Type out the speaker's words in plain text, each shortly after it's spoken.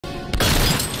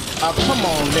Oh, come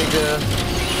on, nigga.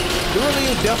 You really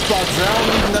in death by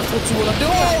drowning? That's what you wanna do?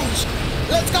 Oh,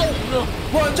 let's go!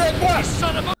 Run, Jake, run!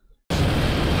 Son of a...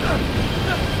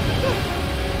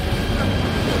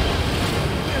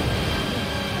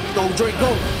 Go, Drake,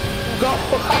 go! Go!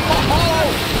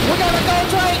 We gotta go,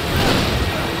 Drake!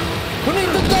 We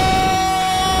need to go!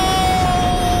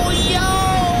 Yo!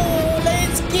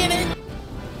 Let's get it!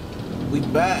 We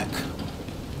back.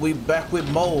 We back with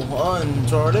more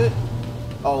Uncharted.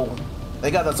 Oh, they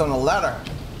got us on a ladder.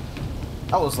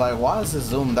 I was like, why is it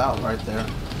zoomed out right there?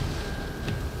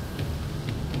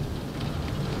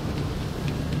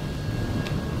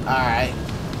 Alright.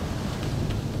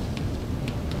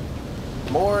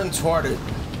 More Uncharted.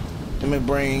 Let me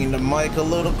bring the mic a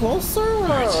little closer.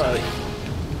 Alright.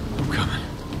 I'm coming.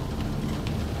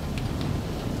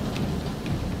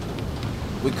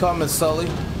 We coming, Sully.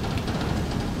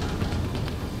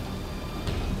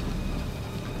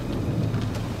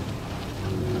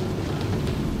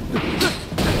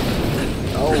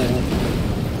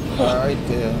 Oh. Alright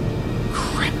there.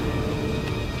 Crap.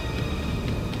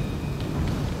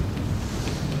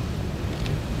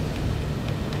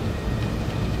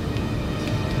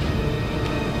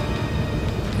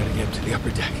 Gotta get up to the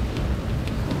upper deck.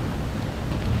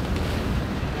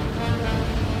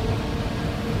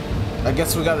 I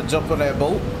guess we gotta jump on that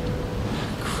boat.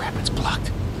 Crap, it's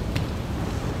blocked.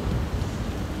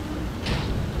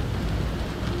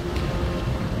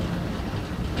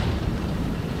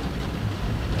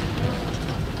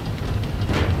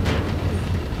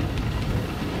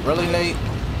 Really, Nate?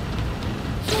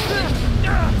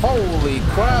 Holy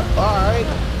crap, alright.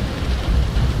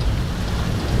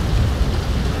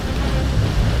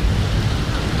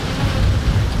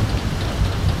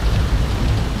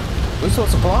 We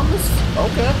supposed to climb this?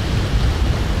 Okay.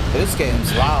 This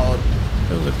game's loud.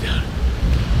 Don't look down.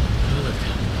 Don't look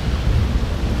down.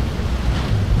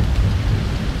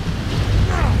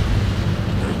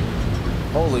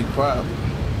 Holy crap.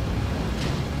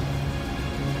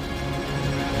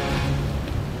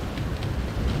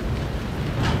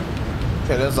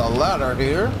 Okay, there's a ladder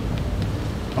here.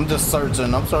 I'm just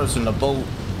searching. I'm searching the boat.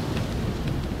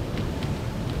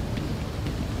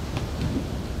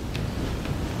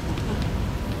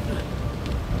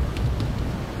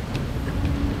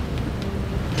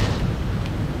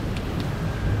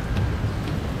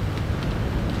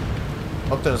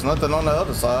 Hope there's nothing on the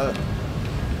other side.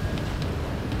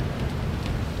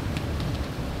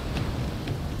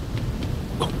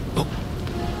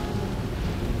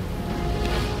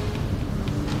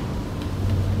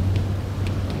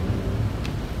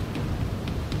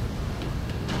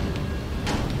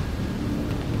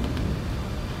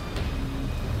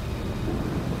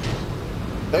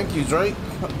 Thank you, Drake,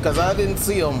 because I didn't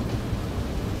see him.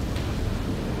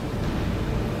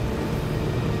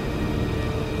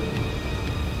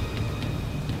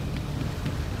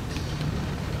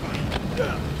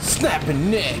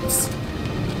 Snapping necks.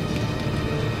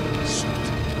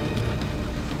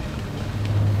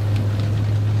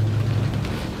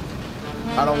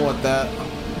 I don't want that.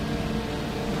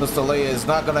 Mr. Leia is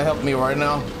not gonna help me right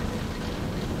now.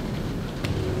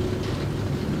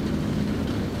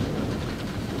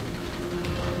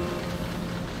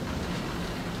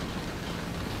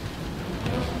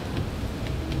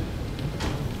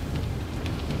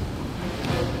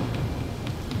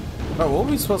 Bro, where are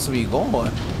we supposed to be going?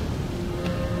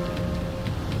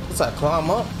 What's that, climb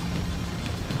up?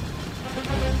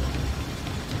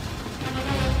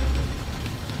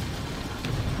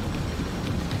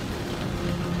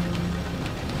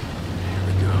 Here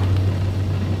we go.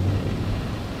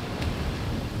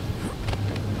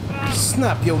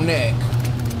 Snap your neck.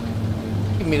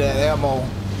 Give me that ammo.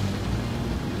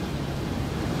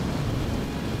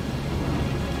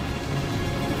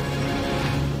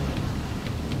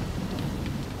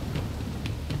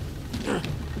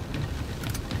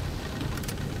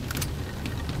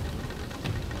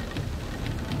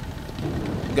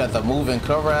 Got the move and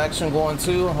cover action going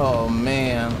too. Oh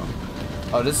man.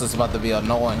 Oh, this is about to be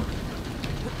annoying.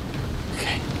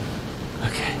 Okay.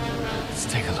 Okay. Let's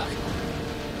take a look.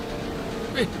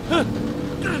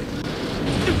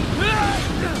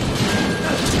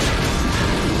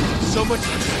 So much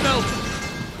smell.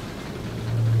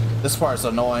 This part's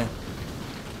annoying.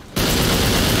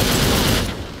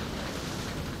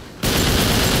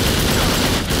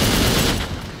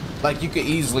 Like you could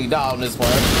easily die on this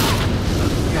part.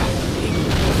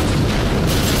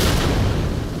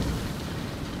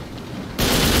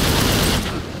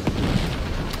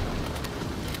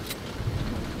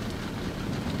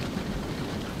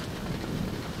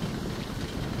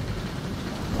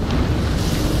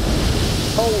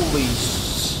 Holy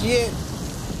sh... shit.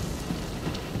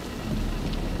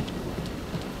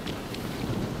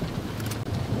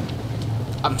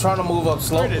 I'm trying to move up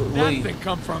slowly. Where did that thing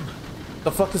come from?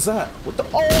 The fuck is that? What the?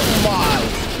 Oh my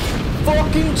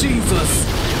fucking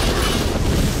Jesus!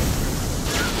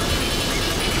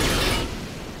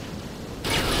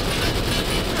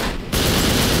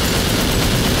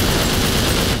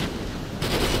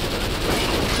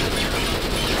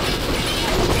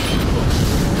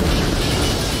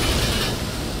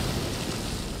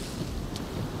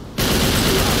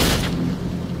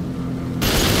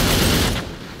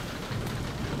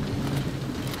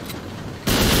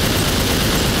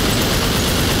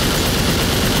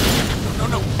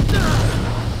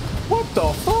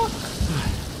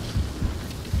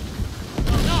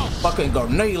 Fucking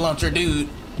grenade launcher, dude.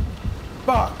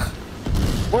 Fuck.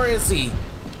 Where is he?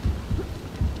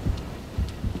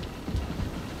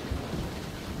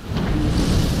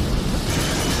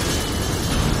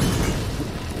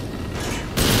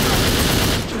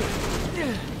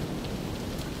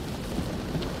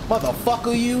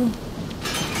 Motherfucker, you.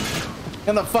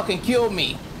 Gonna fucking kill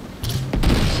me.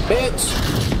 Bitch.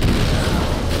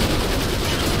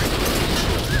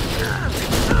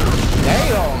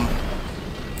 Damn.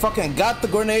 Fucking got the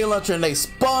grenade launcher and they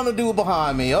spawned a dude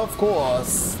behind me, of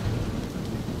course.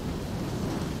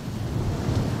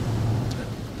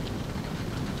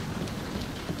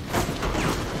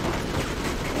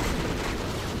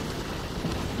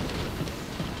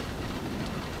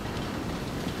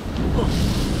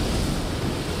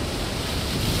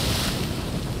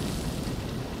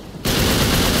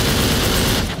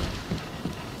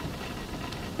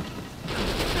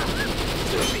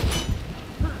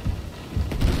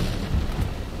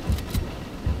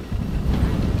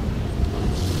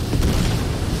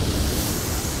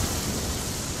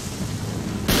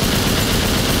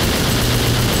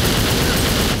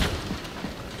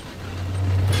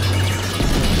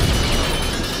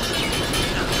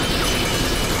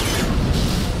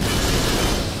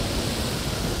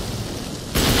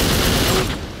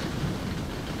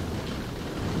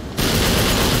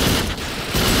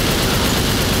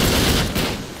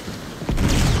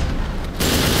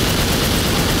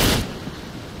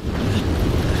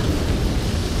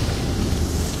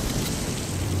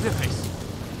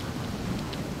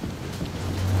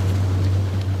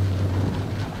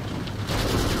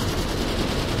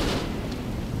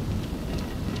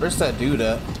 Where's that dude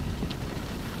at?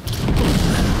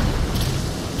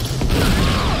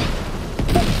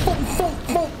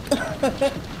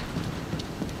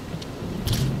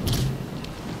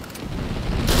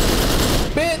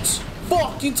 Bitch,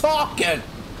 fuck you talking?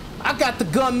 I got the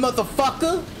gun,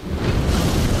 motherfucker.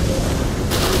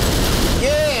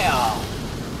 Yeah.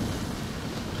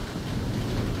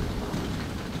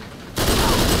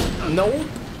 Nope.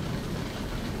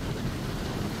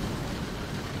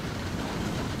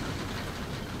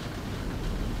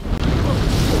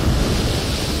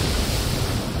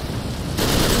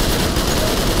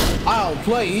 I don't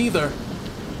play either.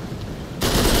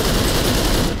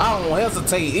 I don't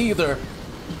hesitate either.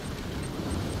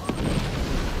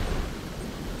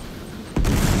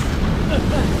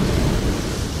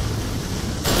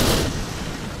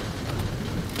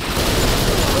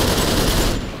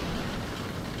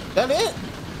 That it?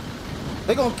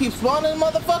 They gonna keep spawning,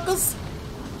 motherfuckers?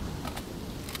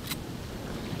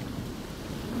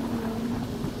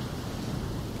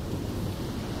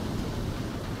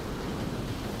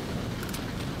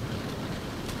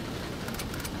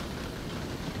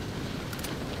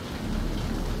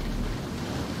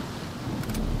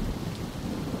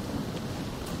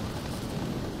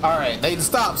 All right, they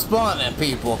stop spawning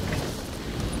people.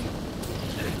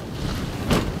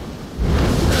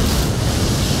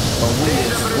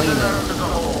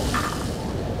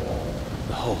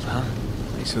 The hole, huh?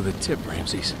 Thanks for the tip,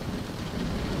 Ramses.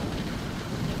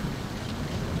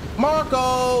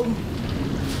 Marco!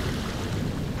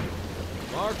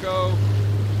 Marco!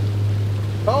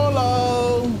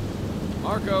 Polo!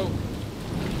 Marco!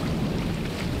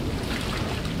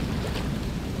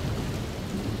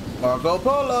 Marco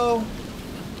Polo!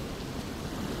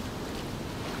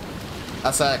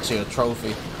 That's actually a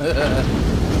trophy.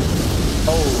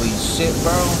 Holy shit,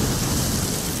 bro.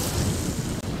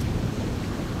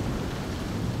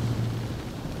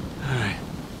 Alright.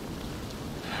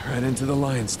 Right into the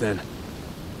lion's den.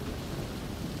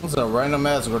 There's a random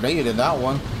ass grenade in that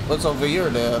one. What's over here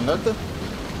there? Nothing?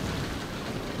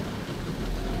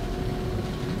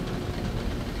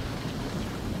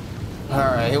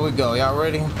 Alright, here we go. Y'all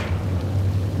ready?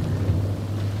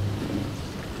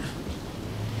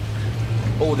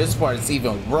 Oh, this part is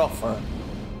even rougher.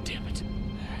 Damn it.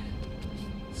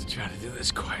 Let's Try to do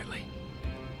this quietly.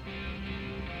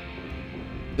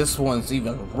 This one's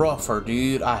even rougher,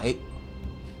 dude. I hate.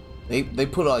 They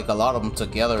put like a lot of them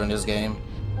together in this game.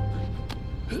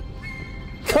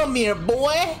 Come here,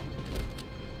 boy.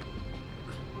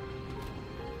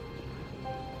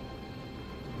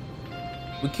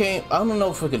 We can't. I don't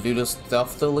know if we can do this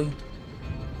stealthily.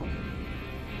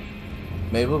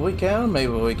 Maybe we can.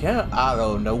 Maybe we can't. I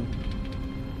don't know.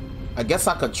 I guess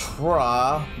I could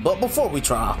try, but before we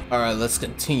try, all right, let's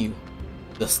continue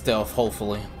the stealth.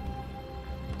 Hopefully.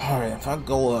 All right, if I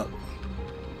go up,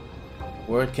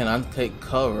 where can I take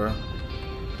cover?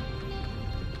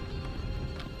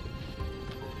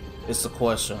 It's a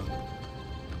question.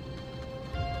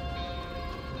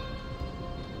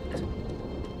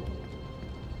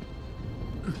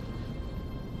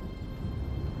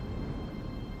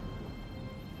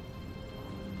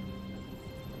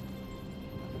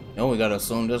 No, we gotta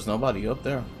assume there's nobody up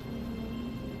there.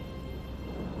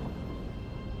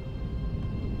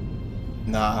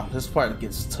 Nah, this part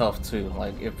gets tough too.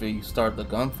 Like if you start the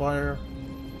gunfire,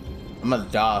 I'm gonna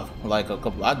die. Like a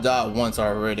couple. I died once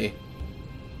already.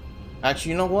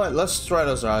 Actually, you know what? Let's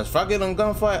strategize. If I get in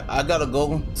gunfight, I gotta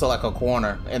go to like a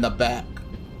corner in the back,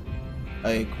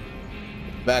 like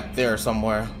back there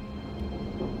somewhere.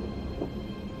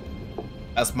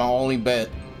 That's my only bet.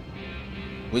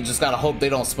 We just gotta hope they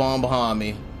don't spawn behind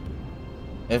me.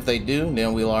 If they do,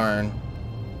 then we learn.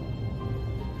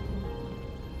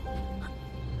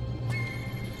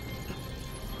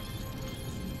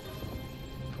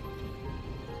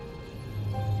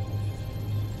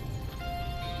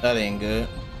 That ain't good.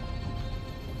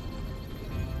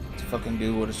 Let's fucking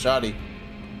do with a shotty.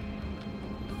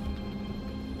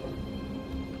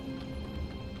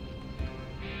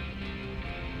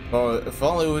 Oh, if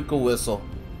only we could whistle.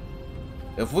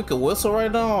 If we could whistle right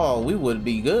now, we would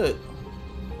be good.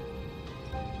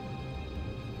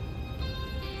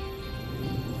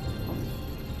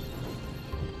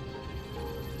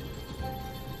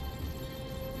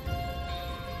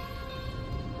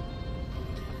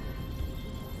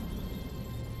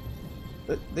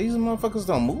 These motherfuckers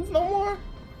don't move no more?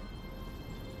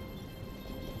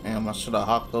 Damn, I should have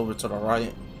hopped over to the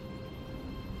right.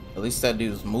 At least that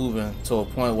dude's moving to a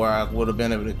point where I would have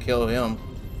been able to kill him.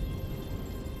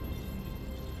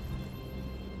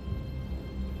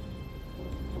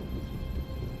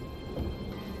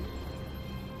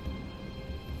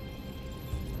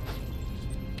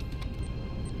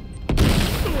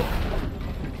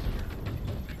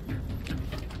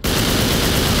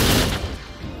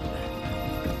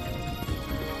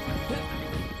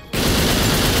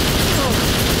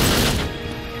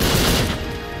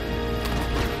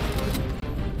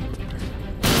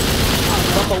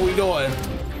 What are we doing?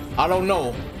 I don't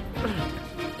know.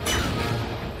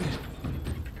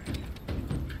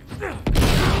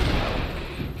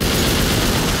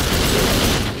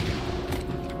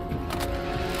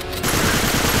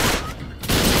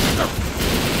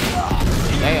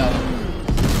 Damn.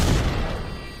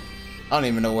 I don't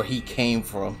even know where he came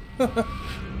from.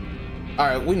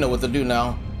 Alright, we know what to do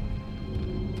now.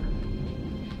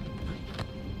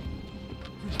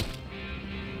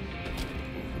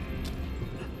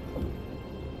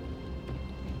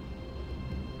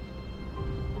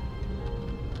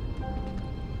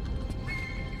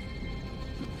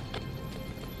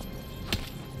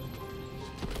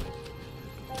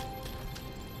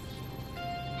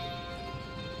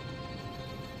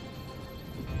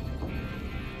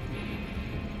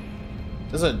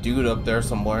 There's a dude up there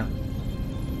somewhere.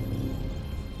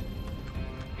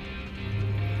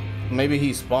 Maybe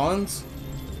he spawns?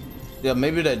 Yeah,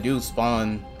 maybe that dude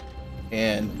spawned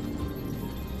and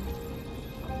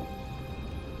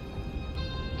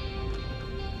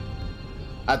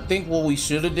I think what we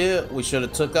should have did, we should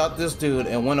have took out this dude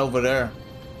and went over there.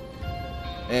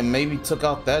 And maybe took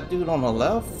out that dude on the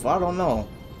left? I don't know.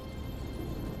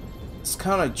 It's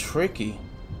kind of tricky.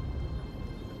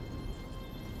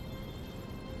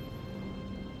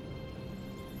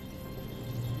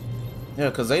 Yeah,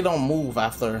 because they don't move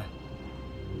after.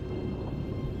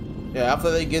 Yeah, after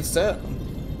they get set,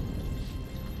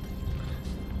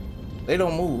 they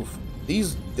don't move.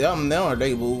 These them now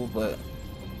they move, but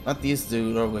not this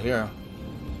dude over here.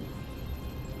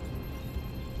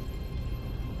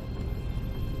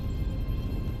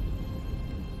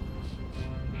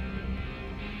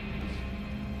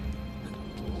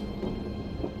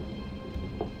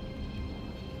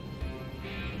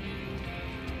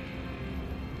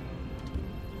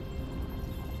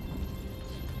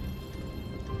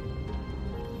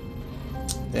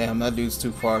 Damn, that dude's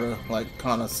too far to like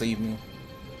kind of see me.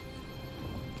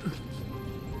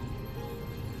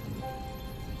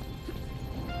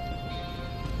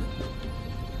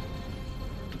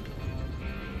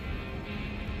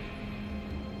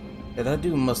 Yeah, that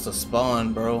dude must have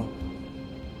spawned, bro.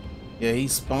 Yeah, he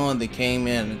spawned, they came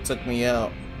in and took me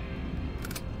out.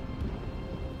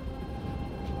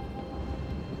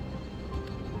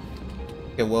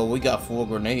 Okay, well, we got 4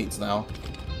 grenades now.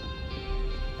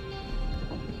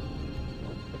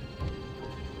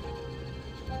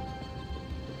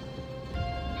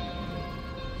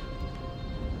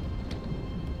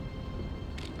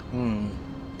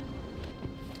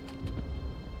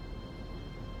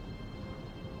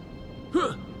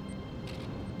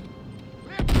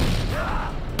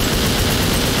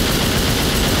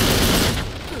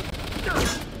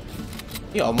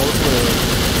 He almost lived.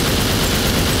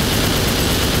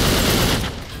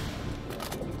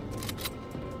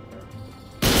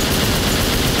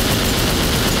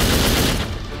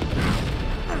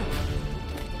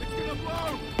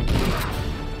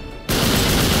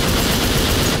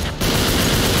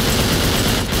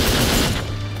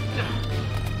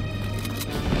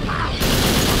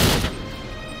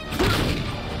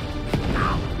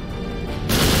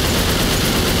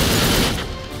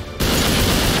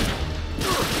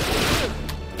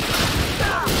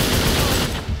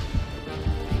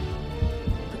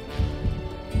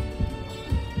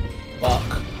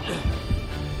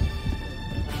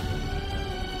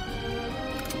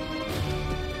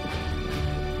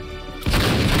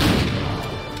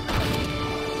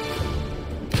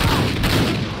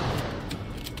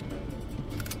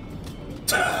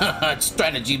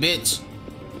 Strategy, bitch.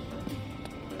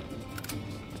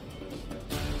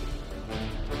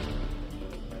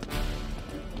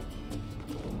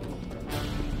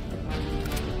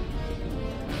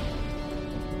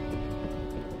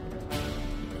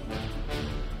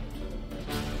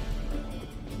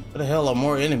 What the hell are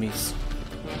more enemies?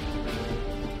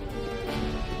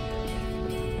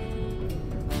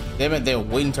 Damn it, they're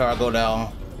waiting till I go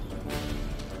down.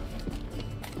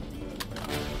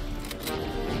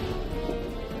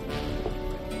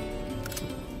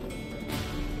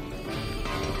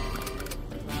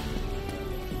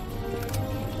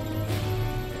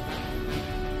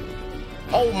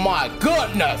 Oh my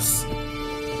goodness!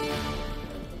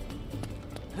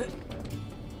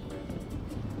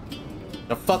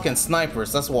 They're fucking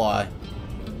snipers, that's why.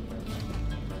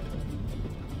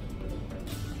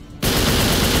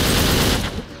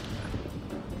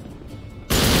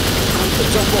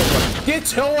 Jump over.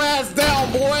 Get your ass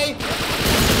down, boy!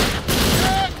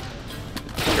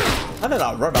 How did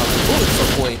I run out of bullets so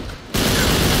quick?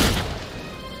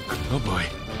 Oh boy.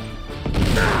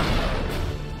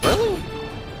 Really?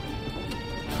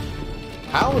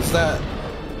 How is that?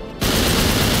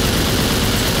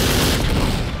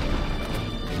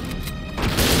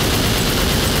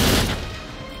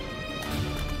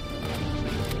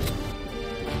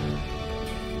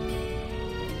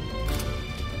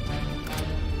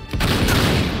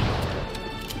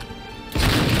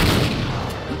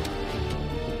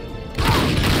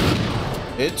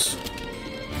 Bitch.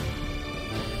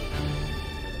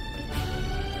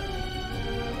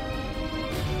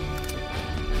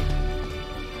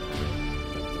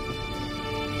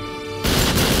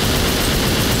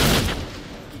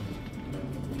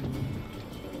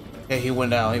 Okay, he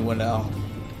went down, he went down.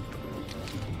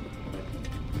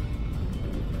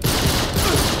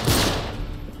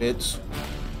 Bitch.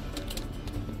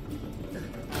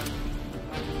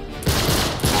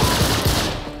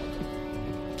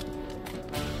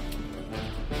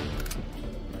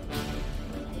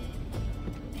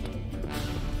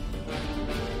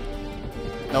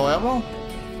 No ammo?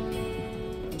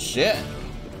 Shit.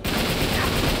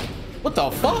 What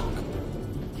the fuck?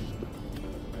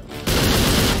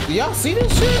 Do y'all see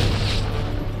this shit?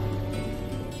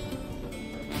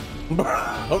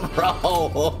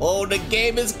 Bro, the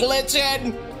game is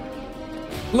glitching.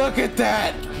 Look at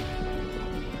that.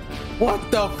 What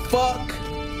the fuck?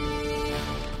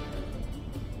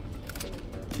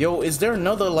 Yo, is there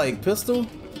another like pistol?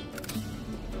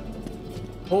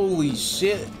 Holy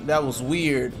shit, that was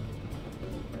weird.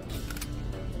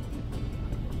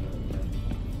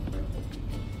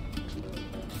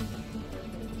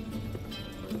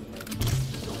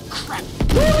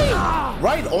 Really?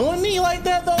 Right on me like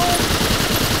that though?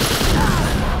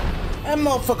 That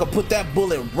motherfucker put that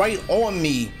bullet right on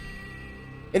me.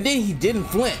 And then he didn't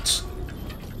flinch.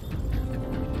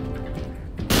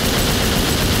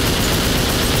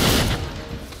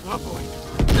 Oh boy.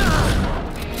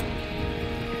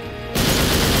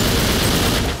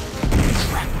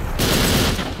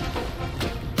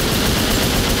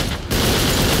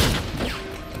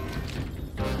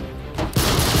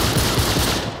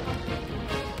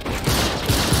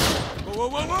 Whoa,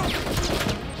 whoa, whoa!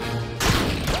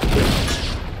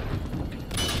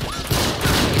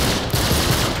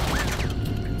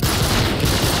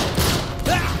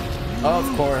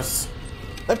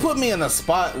 They put me in a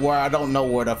spot where I don't know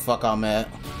where the fuck I'm at.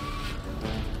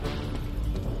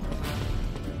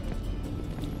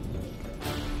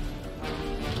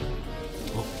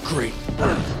 Oh, great.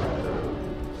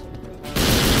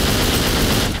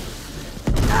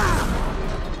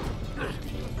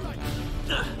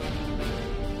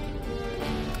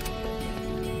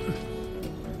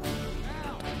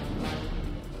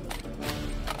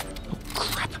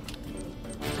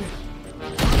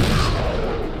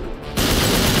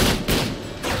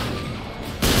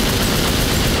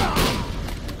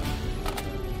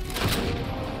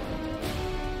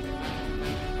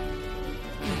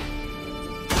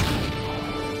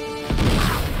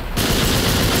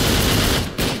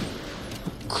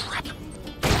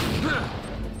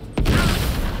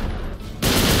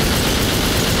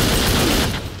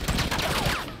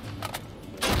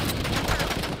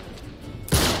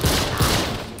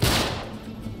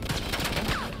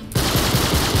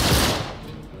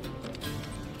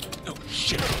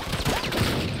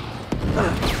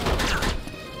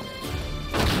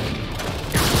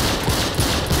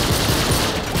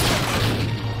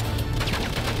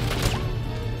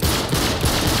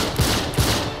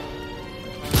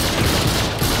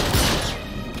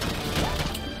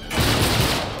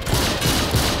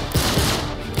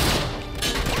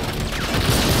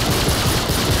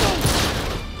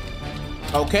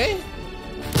 Okay.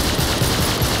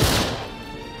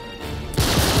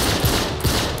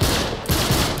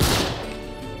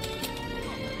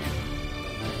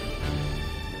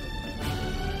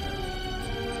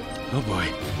 Oh boy.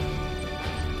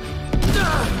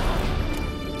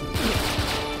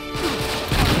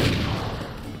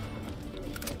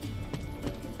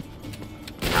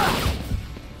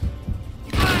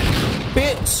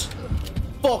 Bitch!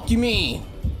 Fuck you mean?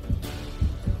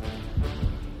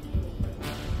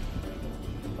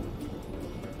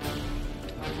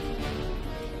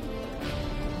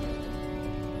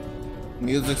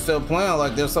 Music's still playing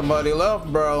like there's somebody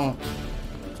left, bro.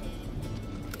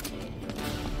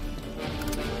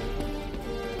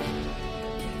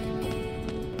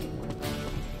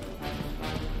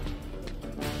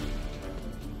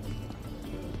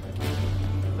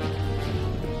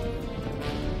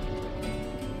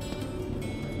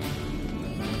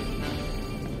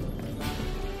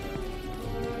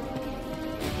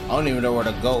 I don't even know where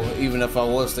to go, even if I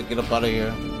was to get up out of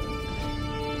here.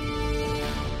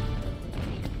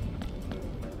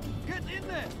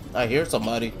 I hear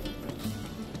somebody.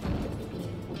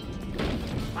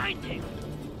 Find him.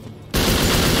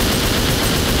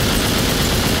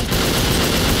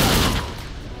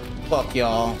 Fuck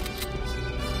y'all.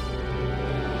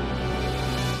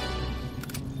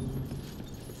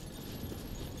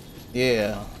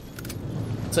 Yeah.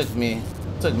 Took me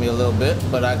a little bit,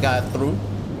 but I got through.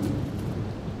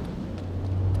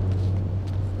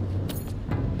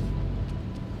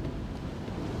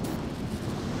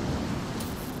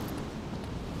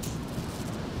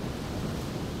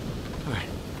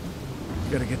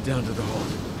 Gotta get down to the hall.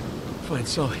 Find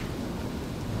Sully.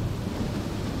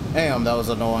 Damn, that was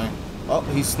annoying. Oh,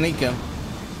 he's sneaking.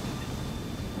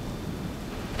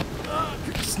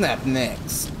 Snap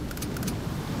necks.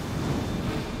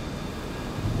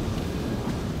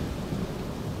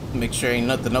 Make sure ain't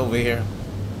nothing over here.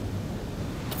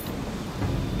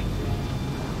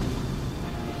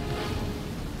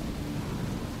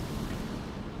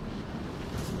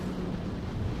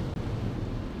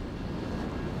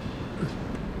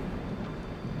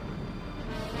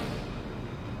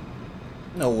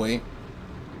 No way.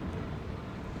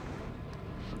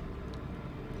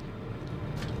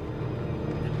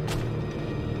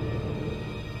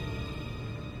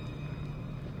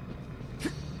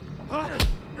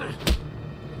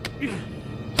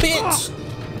 Bitch!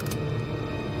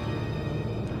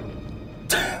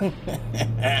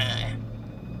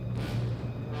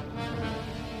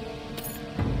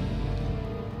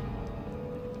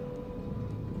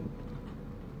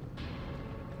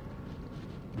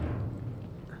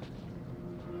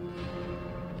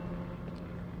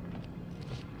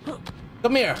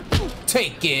 Come here.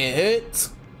 Take it.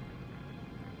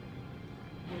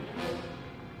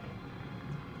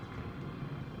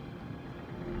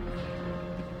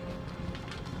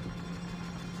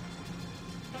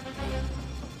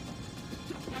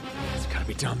 It's gotta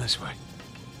be down this way.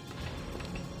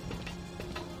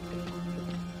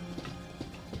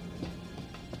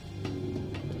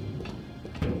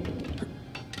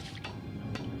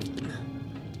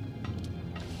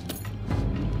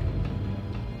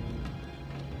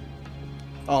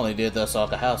 I only did that so I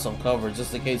could have some cover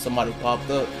just in case somebody popped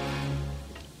up.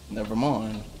 Never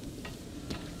mind.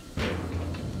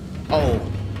 Oh,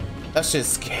 That shit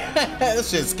that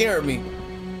shit scared me.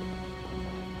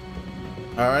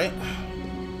 All right.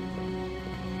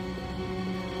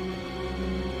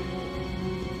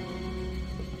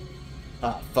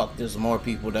 Oh fuck! There's more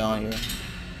people down here.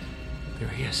 There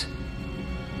he is.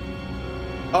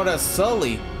 Oh, that's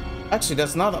Sully. Actually,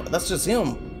 that's not. That's just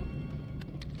him.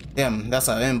 Damn, that's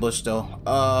an ambush though.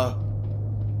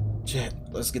 Shit.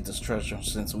 Let's get this treasure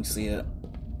since we see it.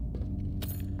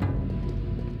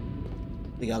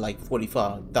 We got like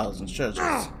 45,000 treasures.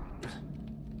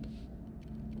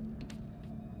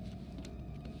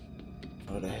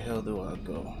 Where the hell do I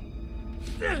go?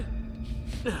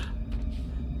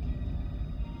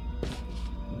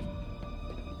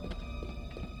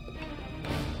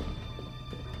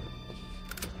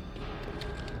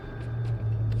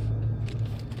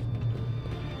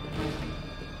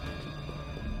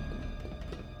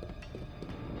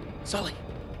 Sully!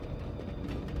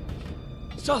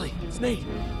 Sully, it's Nate!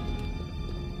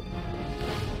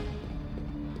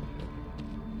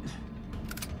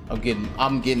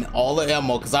 I'm getting all the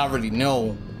ammo because I already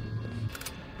know.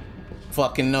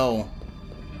 Fucking know.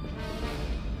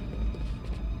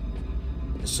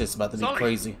 This shit's about to be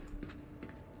crazy.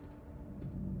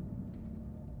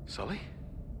 Sully?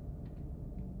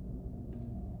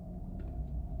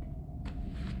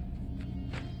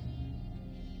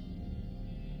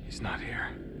 He's not here.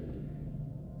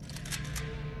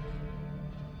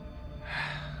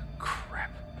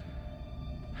 Crap.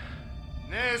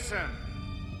 Nathan,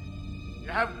 you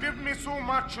have given me so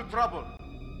much trouble.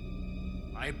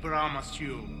 I promise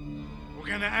you, we're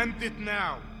gonna end it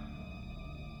now.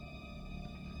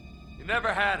 You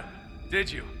never had him,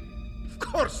 did you? Of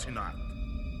course not.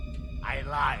 I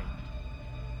lied.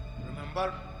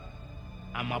 Remember?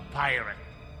 I'm a pirate.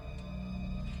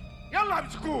 Yalla,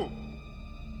 b'sku!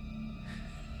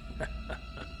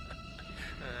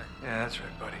 Yeah, that's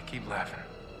right, buddy. Keep laughing.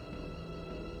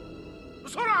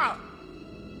 بسرعة!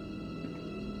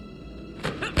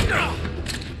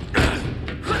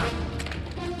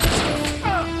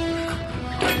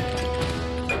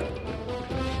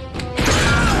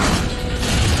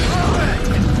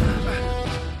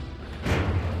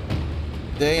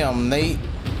 Damn, Nate.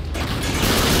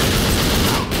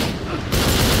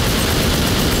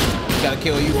 Gotta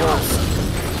kill you first.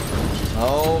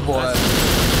 Oh boy.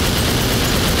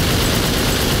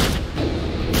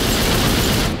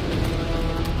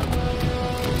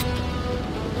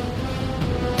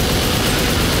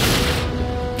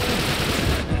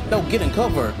 No, get in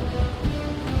cover.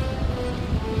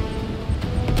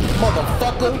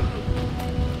 Motherfucker.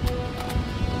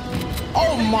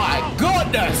 Oh my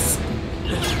goodness.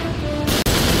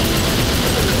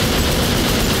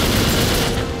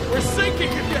 We're sinking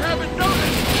if you haven't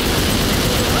noticed!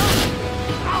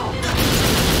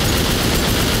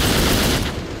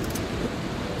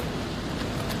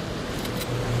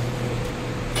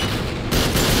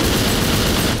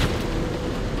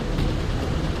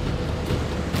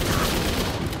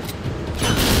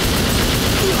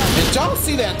 Did y'all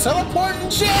see that teleporting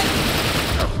shit?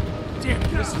 Damn,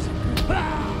 this is...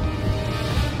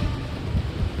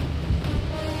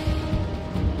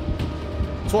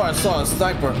 Swore I saw a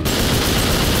sniper.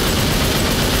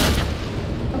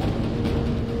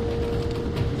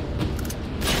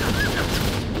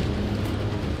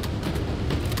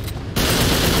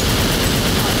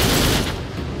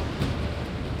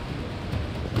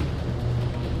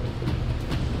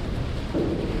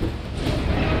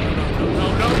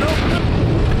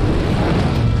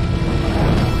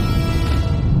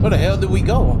 Where the hell did we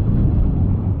go?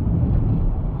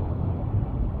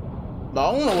 I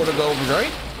don't know where to go,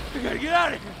 Drake. We gotta get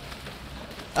out of here!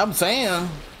 I'm saying.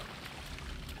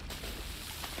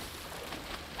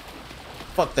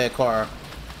 Fuck that car.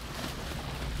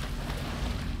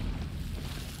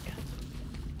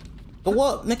 Go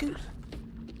up, nigga.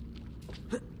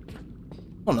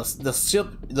 On the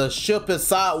ship is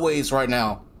sideways right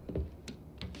now.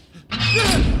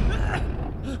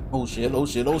 Oh shit, oh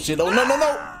shit, oh shit, oh no, no,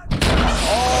 no!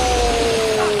 Oh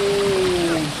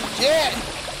shit!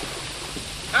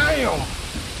 Damn!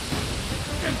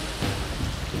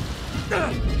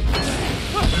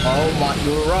 Oh my,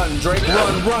 you run, Drake,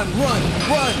 run, run, run,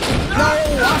 run! No,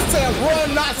 I said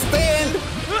run, not stand!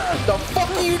 The fuck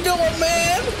are you doing,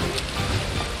 man?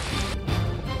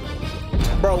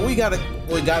 Bro, we gotta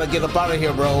get up out of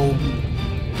here, bro.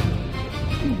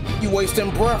 You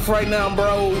wasting breath right now,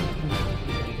 bro.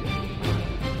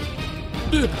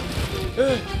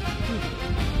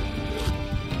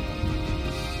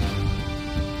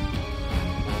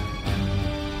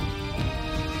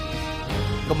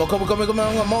 Come on, come on, come on, come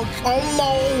on, come on, come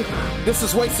on. This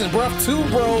is wasting breath too,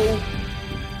 bro.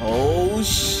 Oh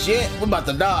shit, we're about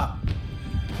to die.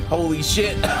 Holy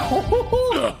shit.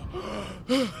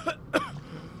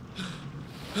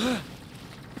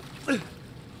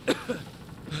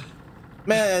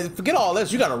 Man, forget all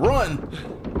this, you gotta run.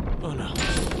 Oh no.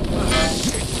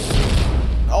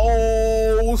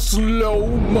 Oh, slow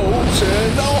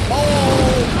motion.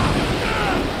 Oh!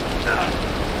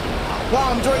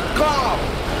 Climb, Drake, climb.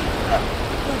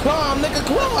 Climb, nigga,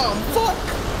 climb. Fuck.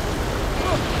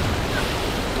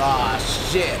 Ah,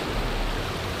 shit.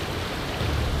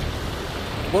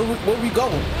 Where we go?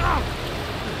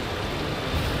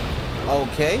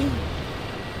 Okay.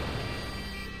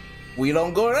 We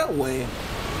don't go that way.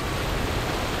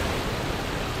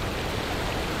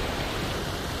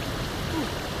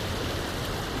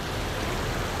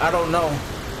 I don't know.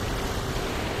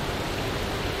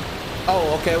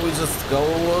 Oh, okay, we just go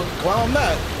climb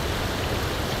that.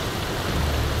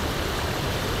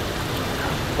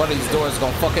 One of these doors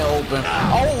gonna fucking open.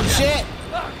 Oh shit!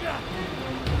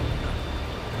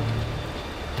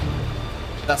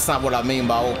 That's not what I mean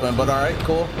by open, but alright,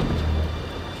 cool.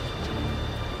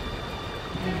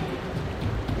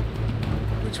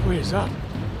 Which way is up?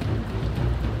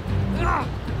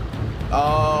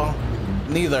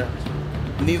 Neither.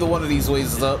 Neither one of these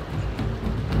ways is up.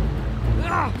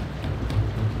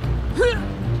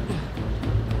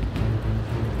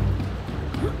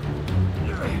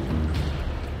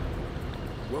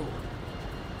 Whoa.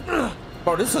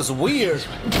 Bro, this is weird.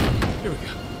 Here we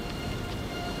go.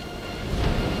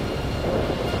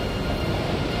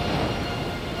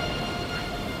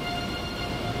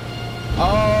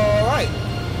 All right.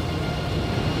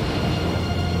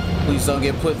 Please don't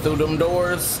get put through them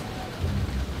doors.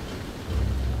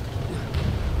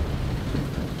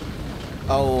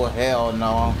 Oh, hell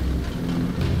no.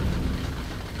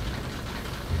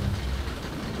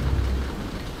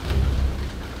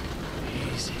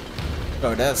 Easy.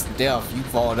 Bro, that's death. You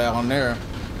fall down there.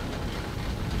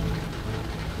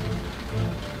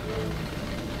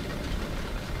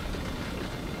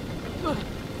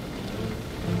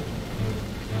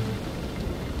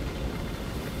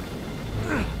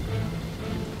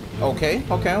 Okay,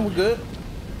 okay, we're good.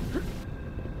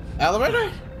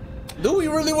 Elevator? Do we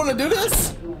really want to do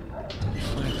this?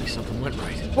 Finally, something went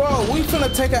right. Bro, we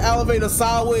finna take an elevator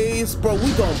sideways. Bro,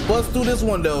 we gonna bust through this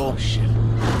window. Oh shit.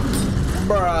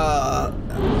 Bruh.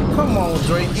 Come on,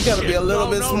 Drake. You gotta be a little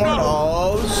bit smart. no.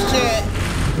 Oh, shit.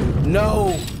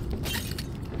 No.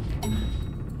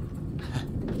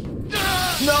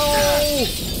 No.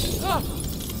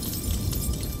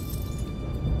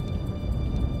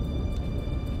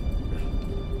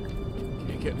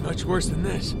 Can't get much worse than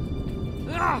this.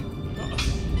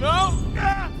 No!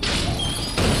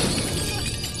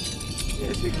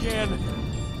 Yes, you can.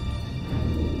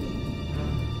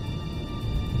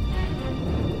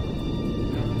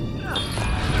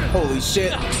 Holy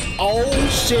shit. Oh,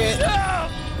 shit.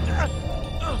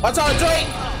 Watch out, Drake.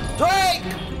 Drake.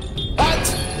 What?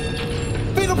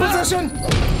 Fetal position.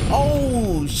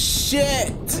 Oh,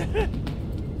 shit.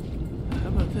 How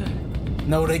about that?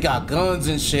 No, they got guns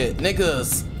and shit.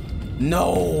 Niggas.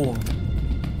 No.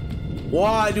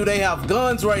 Why do they have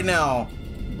guns right now?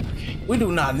 Okay. We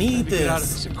do not need Get out of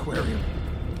this. this aquarium.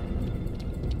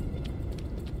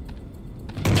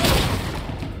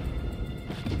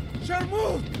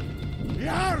 Sharmut!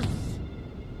 Yars!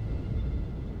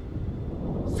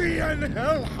 See you in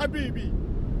hell, Habibi!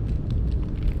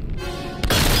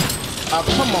 Oh,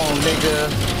 come on, nigga.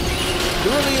 You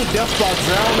really in death by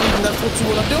drowning? That's what you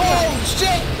wanna do? Oh,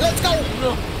 shit! Let's go!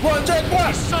 Run, Drake,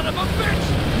 run! Son of a bitch!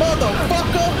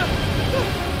 Motherfucker!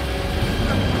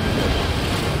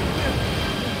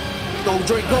 Go,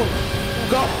 Drake, go!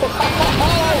 Go!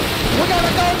 We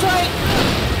gotta go, Drake!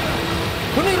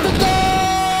 We need to go!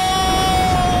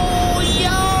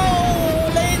 Yo!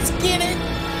 Let's get it!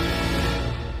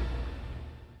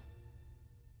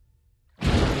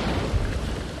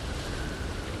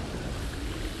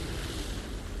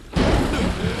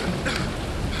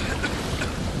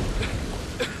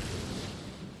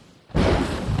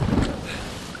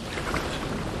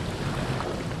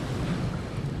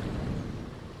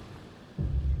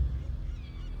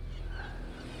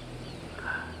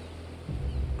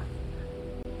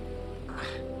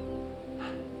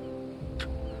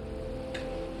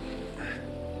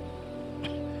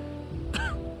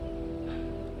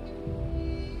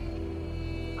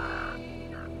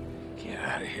 Get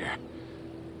out of here.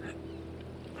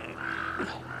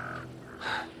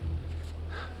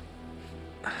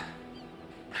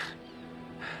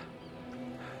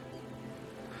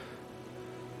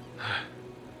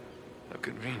 How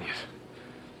convenient.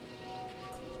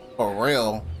 For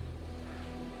real.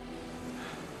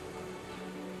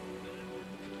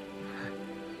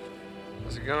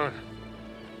 How's it going?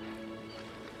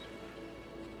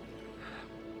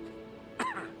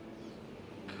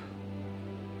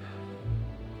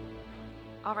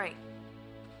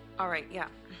 All right, yeah.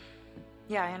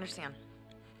 Yeah, I understand.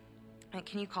 Hey,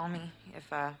 can you call me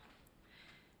if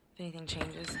anything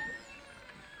changes?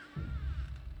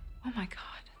 Oh my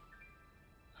God.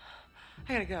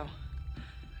 I gotta go.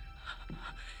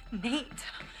 Nate.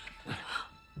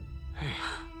 Hey.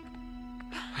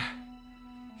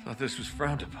 Thought this was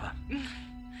frowned upon.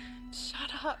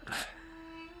 Shut up.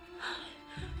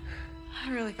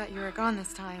 I really thought you were gone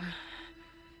this time.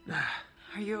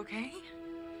 Are you okay?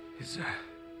 Is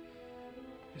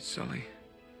Sully?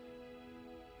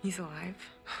 He's alive.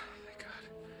 Thank God.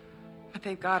 But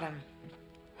they've got him.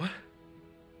 What?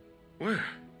 Where?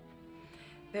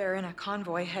 They're in a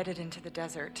convoy headed into the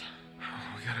desert.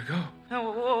 Oh, we gotta go.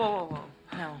 No, whoa.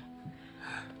 No.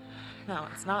 No,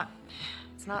 it's not.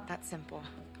 It's not that simple.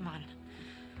 Come on.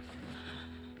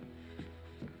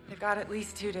 They've got at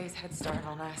least 2 days head start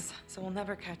on us, so we'll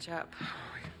never catch up.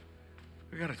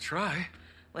 We gotta try.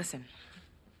 Listen,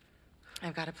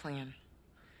 I've got a plan.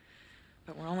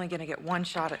 But we're only gonna get one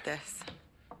shot at this.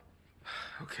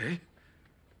 Okay.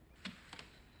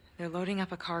 They're loading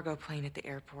up a cargo plane at the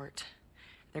airport.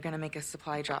 They're gonna make a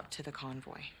supply drop to the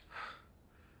convoy.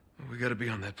 We gotta be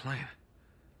on that plane.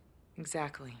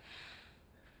 Exactly.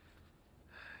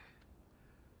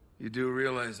 You do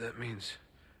realize that means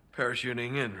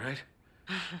parachuting in, right?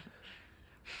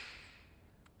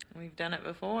 We've done it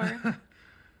before.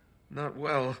 Not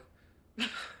well.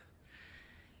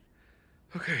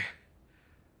 Okay.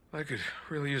 I could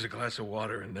really use a glass of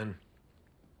water, and then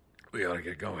we ought to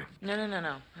get going. No.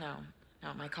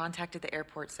 My contact at the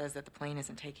airport says that the plane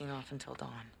isn't taking off until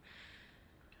dawn.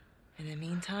 In the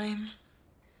meantime,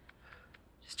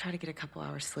 just try to get a couple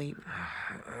hours sleep.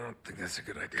 I don't think that's a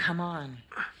good idea. Come on.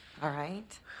 All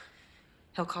right?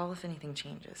 He'll call if anything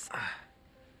changes.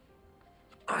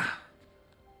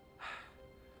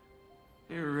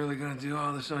 You're really gonna do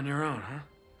all this on your own, huh?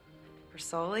 For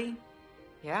Sully?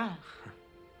 Yeah.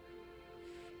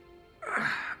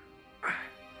 I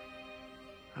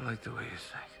like the way you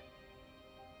think.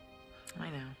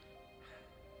 I know.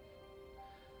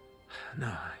 No,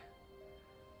 I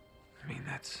mean,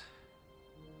 that's...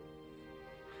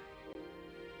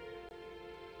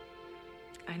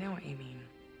 I know what you mean.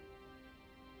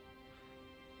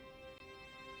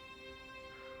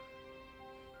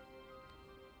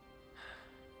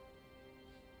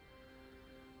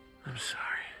 I'm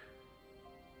sorry.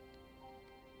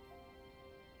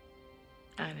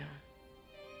 I know.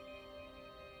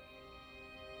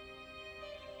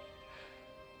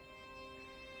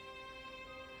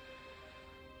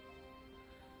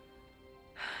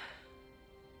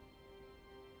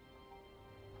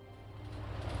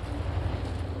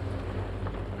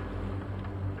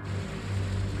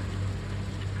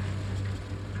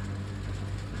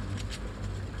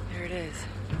 There it is.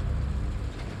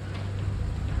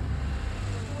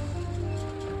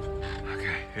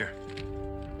 Okay, here.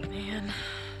 Man, I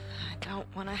don't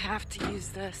want to have to use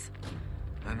this.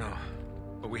 I know,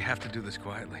 but we have to do this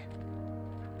quietly.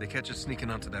 They catch us sneaking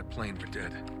onto that plane, we're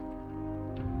dead.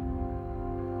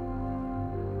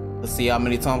 Let's see how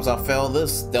many times I failed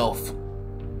this stealth.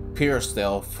 Pure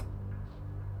stealth.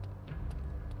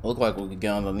 Look like we could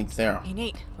get underneath there. Hey,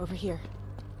 Nate, over here.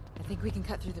 I think we can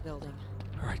cut through the building.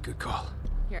 All right, good call.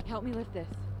 Here, help me lift this.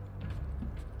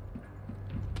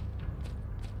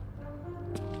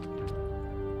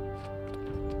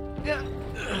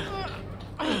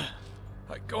 All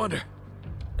right, go under.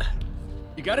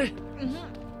 You got it?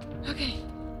 Mm-hmm. Okay.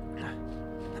 All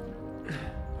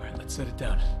right, let's set it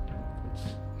down.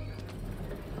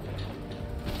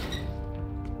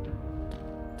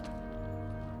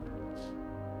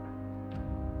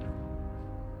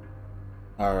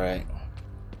 All right.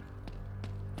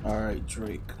 All right,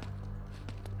 Drake.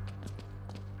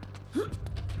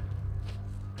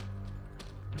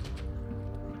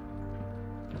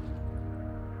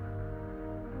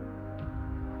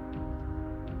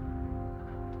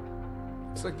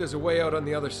 Looks like there's a way out on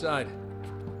the other side.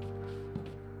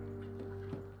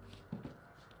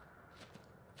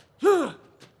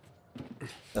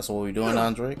 That's what we're doing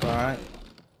now, Drake. All right.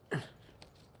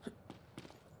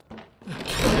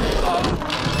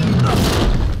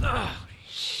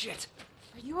 Shit.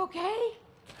 Are you okay?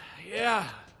 Yeah.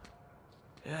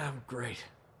 Yeah, I'm great.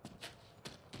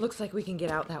 Looks like we can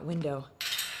get out that window.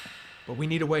 But we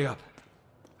need a way up.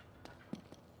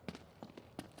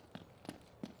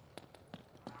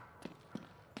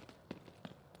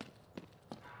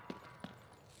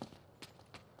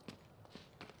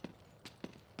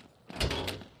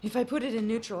 If If I put it in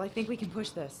neutral, I think we can push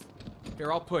this. Here,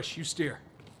 I'll push. You steer.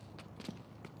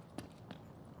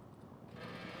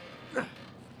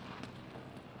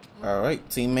 All right,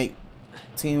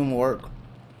 teamwork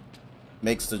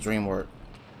makes the dream work.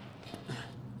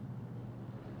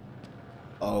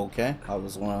 Okay,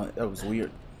 that was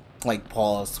weird. Like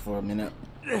pause for a minute.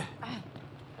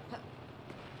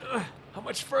 How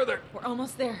much further? We're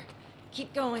almost there.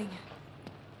 Keep going.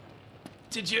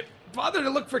 Did you bother to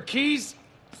look for keys?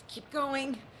 Just keep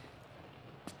going.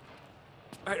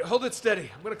 All right, hold it steady.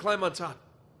 I'm gonna climb on top.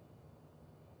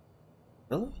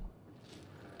 Really?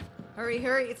 Hurry,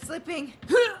 hurry, it's slipping.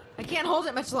 I can't hold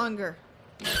it much longer.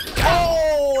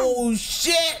 Oh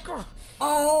shit!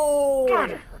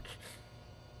 Oh!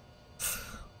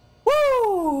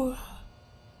 Woo!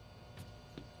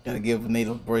 Gotta give Nate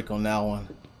a break on that one.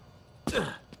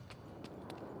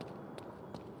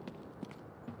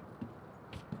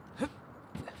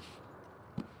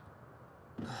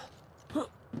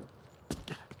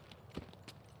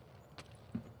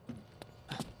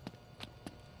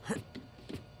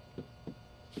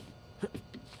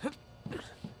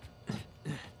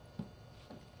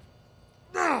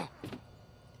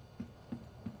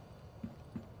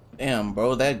 Damn,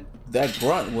 bro, that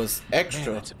grunt was extra.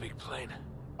 Man, that's a big plane.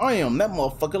 I am that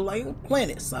motherfucker like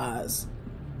planet size.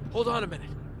 Hold on a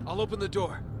minute. I'll open the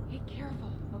door. Be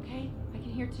careful, okay? I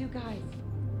can hear two guys.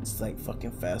 It's like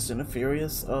fucking Fast and the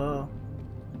Furious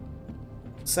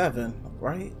 7,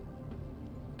 right?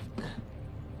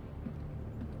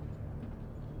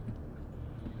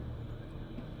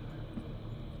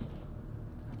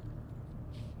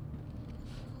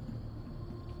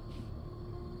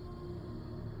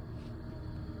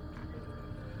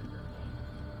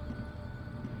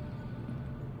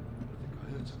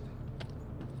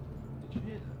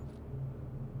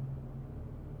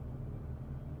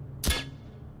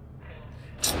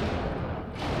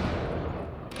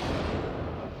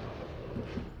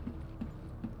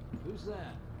 Who's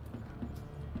that?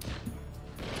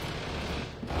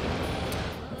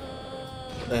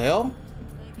 The hell?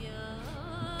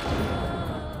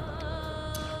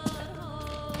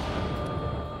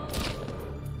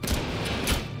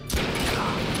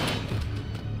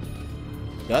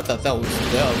 Yeah, I thought that was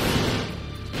stealth.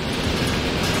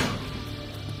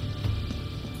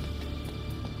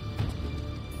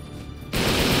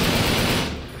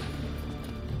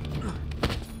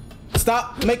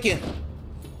 Stop making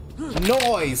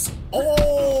noise.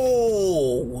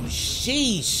 Oh,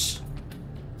 sheesh.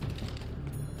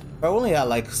 I only had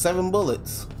like 7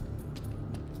 bullets.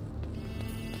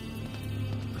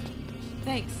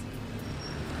 Thanks.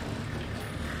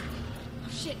 Oh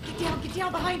shit, get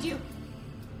down behind you.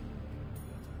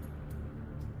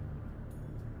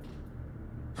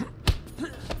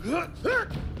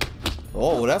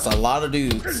 Oh, that's a lot of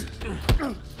dudes.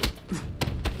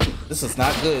 This is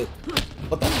not good.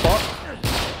 What the fuck?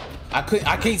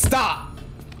 I can't stop.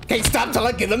 Can't stop till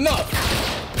I get enough.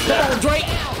 Come on, Drake.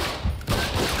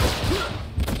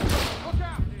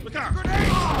 Look out!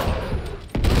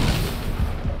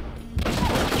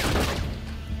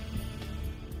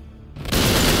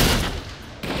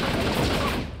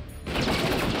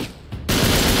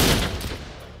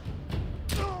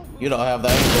 You don't have the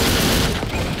angle.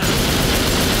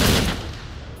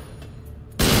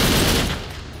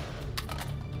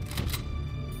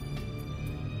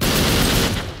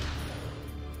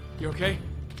 You okay?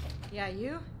 Yeah,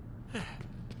 you?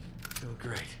 Feel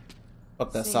great.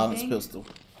 Fuck that Same silenced thing? pistol.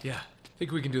 Yeah,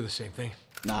 think we can do the same thing.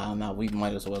 Nah, we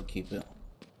might as well keep it.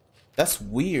 That's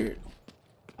weird.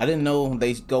 I didn't know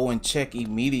they go and check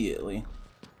immediately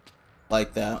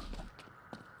like that.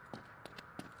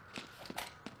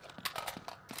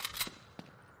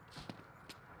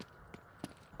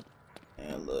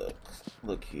 And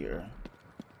look here.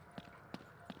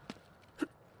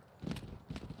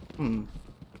 I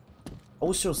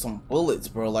wish there was some bullets,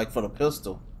 bro, like for the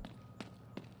pistol.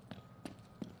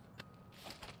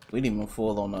 We didn't even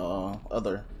full on the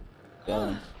other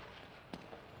gun.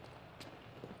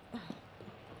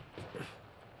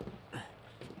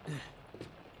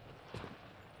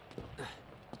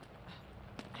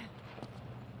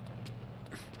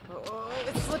 Oh,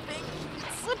 it's slipping.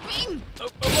 It's slipping. Oh,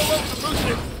 I'm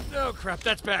losing it. Oh, crap,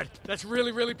 that's bad. That's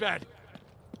really, really bad.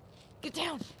 Get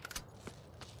down.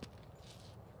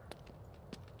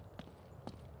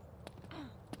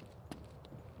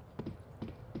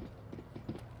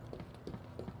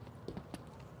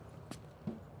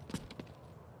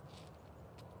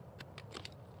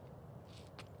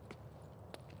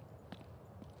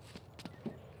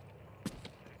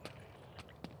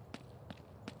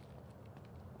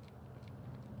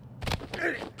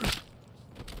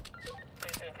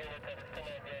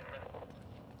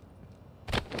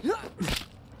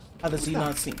 How does he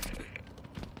not see?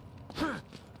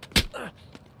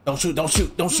 Don't shoot, don't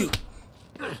shoot, don't shoot.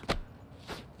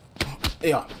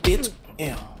 Yeah, bitch.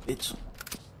 Yeah, bitch.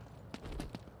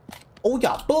 Oh, we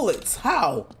got bullets.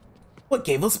 How? What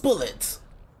gave us bullets?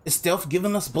 Is stealth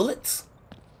giving us bullets?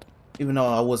 Even though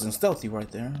I wasn't stealthy right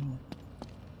there.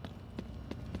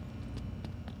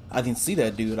 I didn't see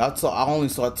that dude. I only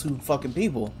saw 2 fucking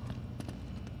people.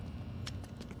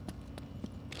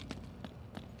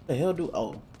 The hell do?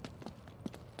 Oh.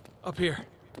 Up here.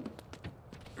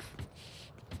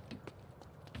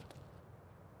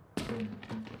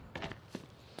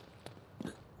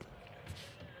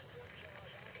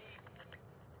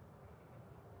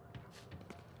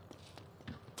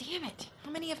 Damn it!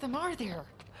 How many of them are there?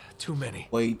 Too many.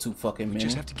 Way too fucking We many.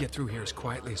 just have to get through here as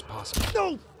quietly as possible.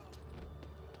 No!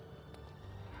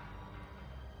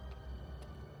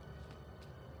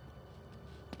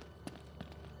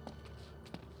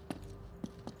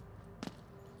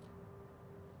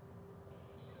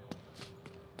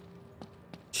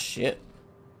 Shit.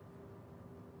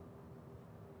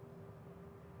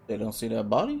 They don't see that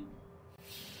body?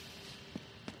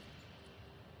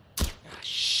 Ah,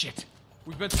 shit.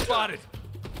 We've been spotted.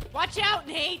 Watch out,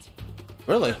 Nate!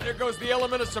 Really? There goes the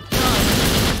element of surprise.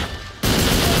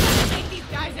 Take these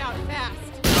guys out fast.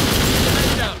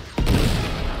 Head down.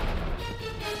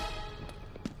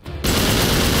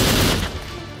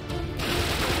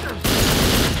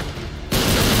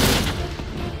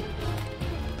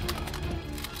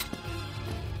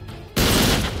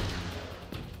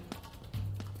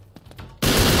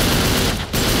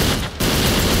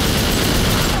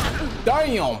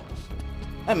 Damn!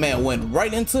 That man went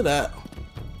right into that.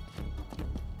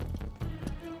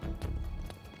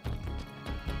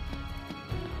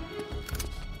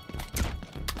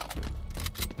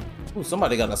 Ooh,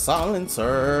 somebody got a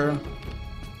silencer.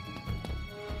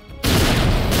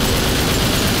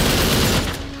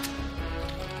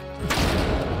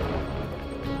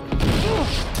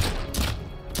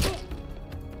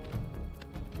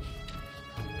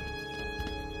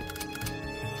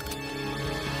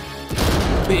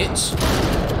 Bitch.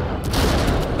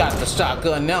 Got the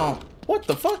shotgun now. What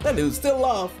the fuck? That dude's still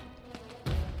alive.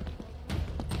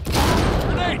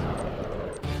 Grenade!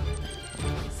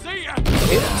 See ya!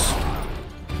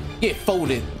 Bitch. Get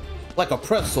folded like a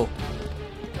pretzel.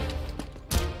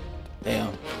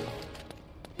 Damn.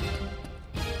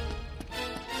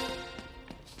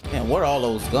 Man, where'd all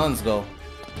those guns go?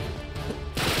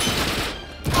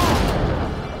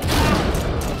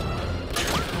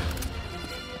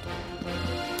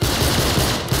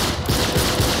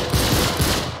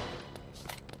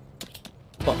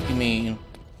 Fuck you mean?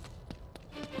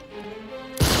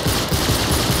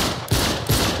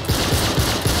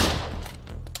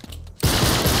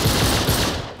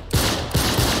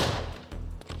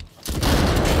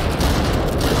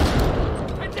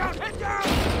 Head down! Head down!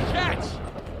 Catch!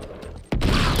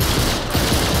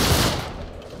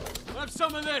 Have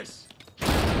some of this.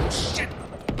 Shit!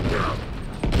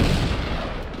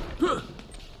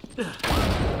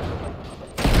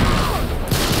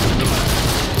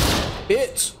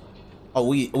 Bitch! Oh,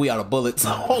 we out of bullets.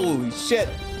 Holy shit!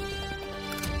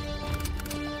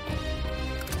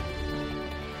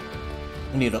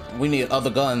 We need other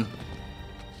gun.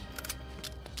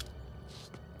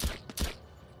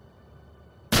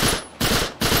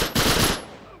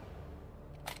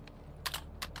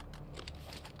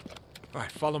 All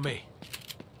right, follow me.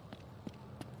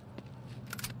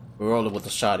 We're rolling with the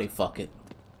shotty. Fuck it.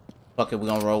 Fuck it. We're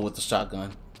gonna roll with the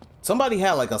shotgun. Somebody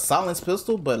had like a silenced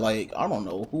pistol, but like I don't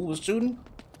know who was shooting.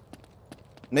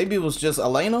 Maybe it was just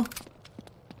Elena.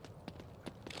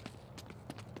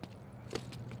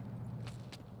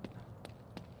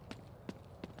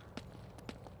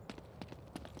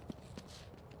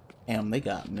 Damn, they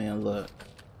got, man, look.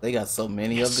 They got so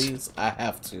many of these. I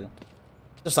have to.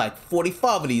 There's like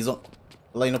 45 of these.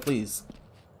 Elena, please.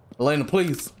 Elena,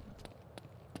 please.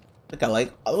 They got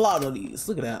like a lot of these.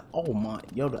 Look at that. Oh my,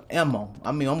 yo, the ammo.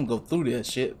 I mean, I'm gonna go through that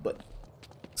shit, but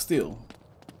still.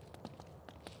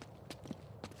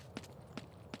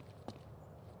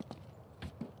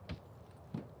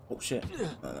 Oh shit.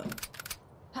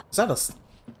 Is that a...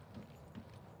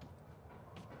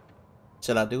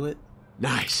 Should I do it?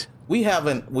 Nice. We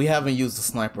haven't used the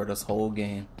sniper this whole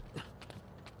game.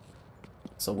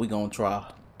 So we gonna try.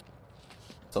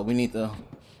 So we need to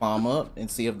climb up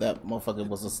and see if that motherfucker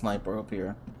was a sniper up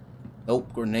here.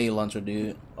 Nope, grenade launcher,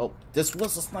 dude. Oh, this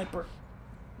was a sniper.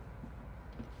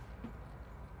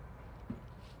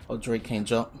 Oh, Drake can't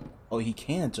jump. Oh, he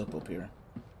can jump up here.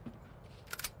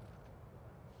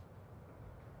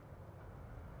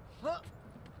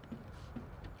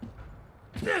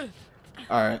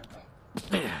 Alright.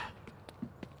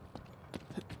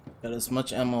 Got as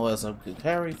much ammo as I could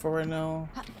carry for right now.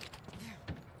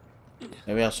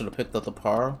 Maybe I should have picked up the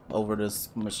PAR over this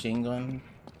machine gun.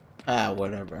 Ah,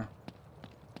 whatever.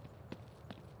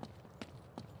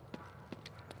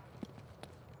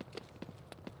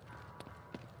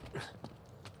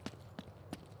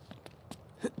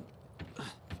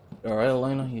 Alright,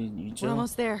 Elena, you chill? We're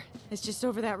almost there. It's just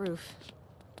over that roof.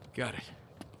 Got it.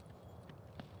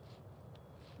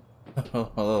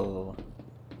 Oh.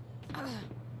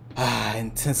 Ah,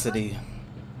 intensity.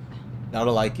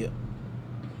 Gotta like it.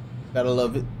 Gotta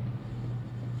love it.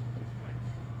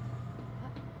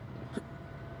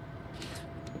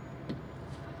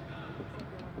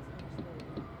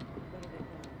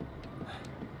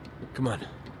 Come on.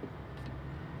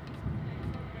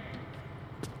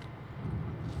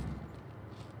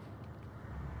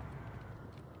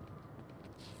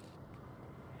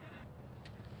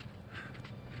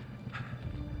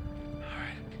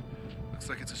 Looks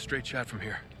like it's a straight shot from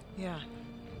here. Yeah.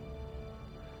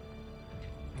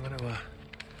 I'm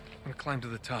gonna climb to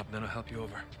the top, and then I'll help you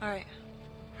over. All right.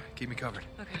 Keep me covered.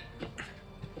 Okay.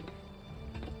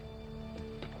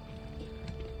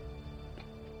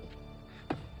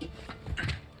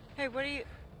 Hey, what are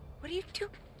you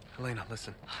doing? Elena,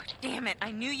 listen. Oh, damn it.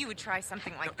 I knew you would try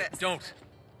something like this. Don't.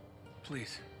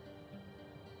 Please.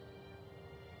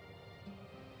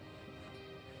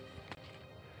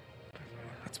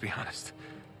 Let's be honest.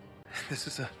 This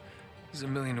is a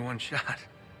 1,000,000 to 1 shot.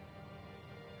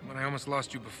 When I almost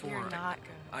lost you before, You're not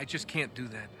gonna. I just can't do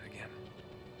that again.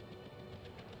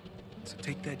 So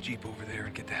take that Jeep over there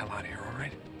and get the hell out of here, all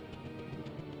right?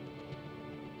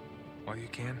 While you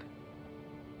can.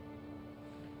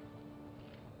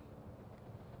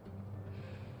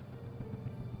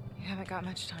 You haven't got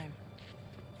much time.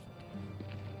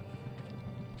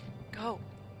 Go.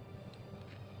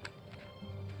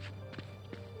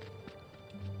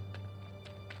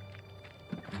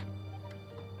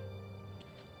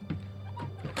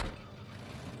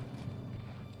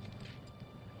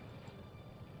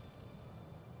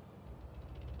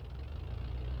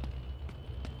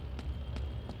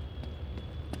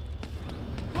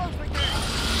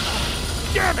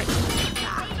 Damn it!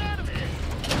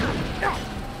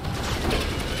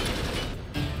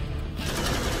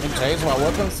 And change my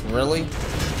weapons? Really?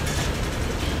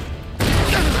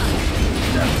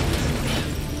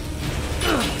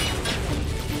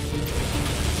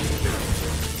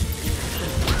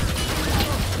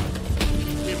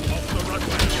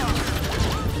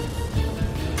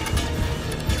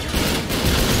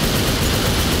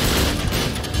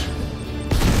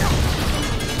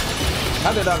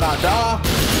 How did I not die?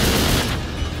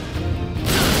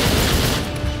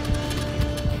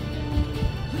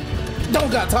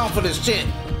 Don't got time for this shit.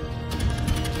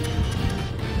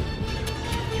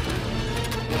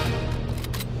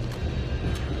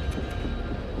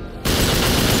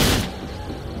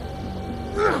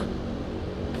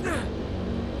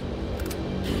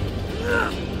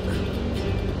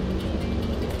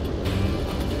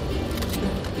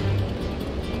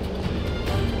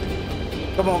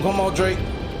 Come on, Drake.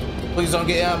 Please don't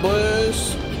get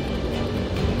ambushed.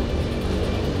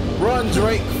 Run,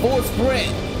 Drake. Full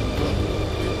sprint.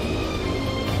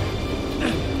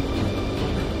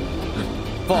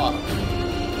 Fuck.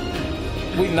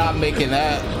 We not making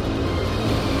that.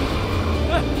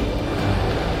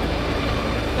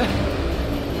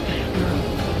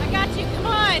 I got you. Come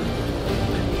on.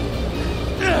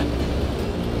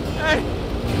 Hey,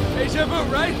 deja vu,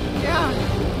 right? Yeah.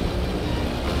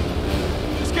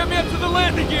 Just get me up to the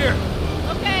landing gear.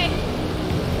 Okay.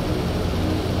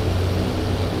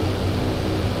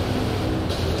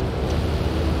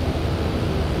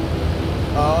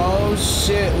 Oh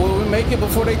shit. Will we make it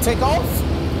before they take off?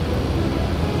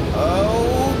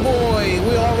 Oh boy.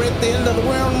 We already at the end of the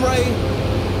runway.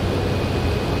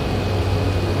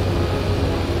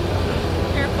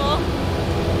 Careful.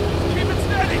 Keep it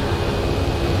steady.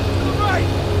 To the right.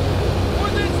 Or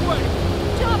this way.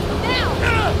 Jump now.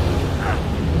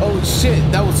 Oh shit.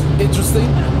 That was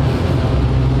interesting.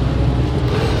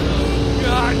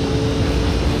 God.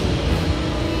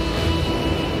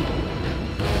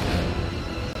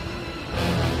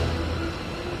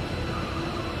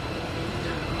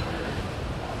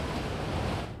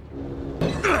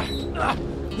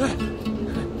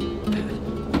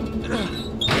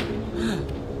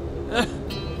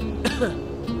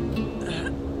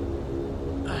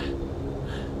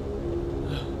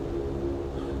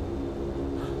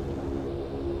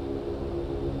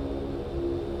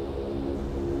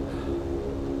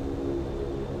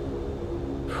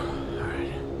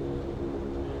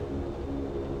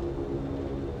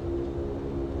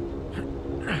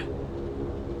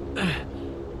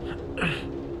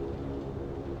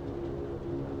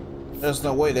 There's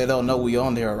no way they don't know we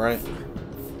on there, right?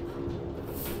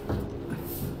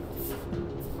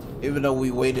 Even though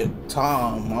we waited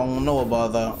time, I don't know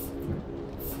about that.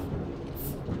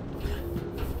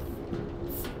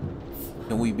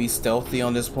 Can we be stealthy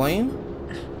on this plane?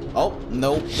 Oh,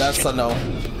 nope, that's a no.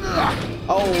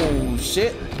 Oh,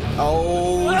 shit.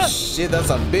 Oh, shit, that's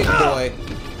a big boy.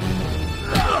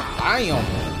 Damn.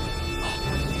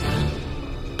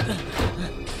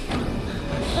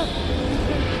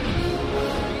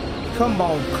 Come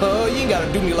on, cuz, you ain't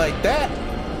gotta do me like that.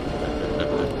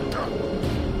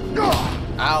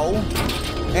 Ow.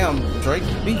 Damn, Drake,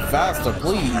 be faster,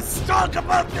 please. Let's talk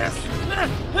about this.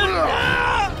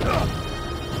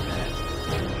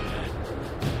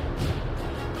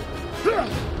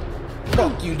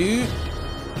 Fuck you, dude.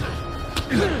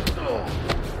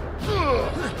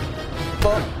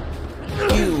 Fuck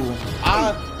you.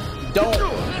 I don't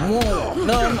want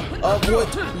none of what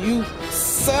you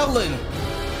selling.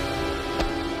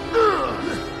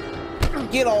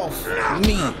 Get off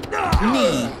me.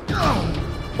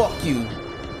 Fuck you.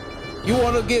 You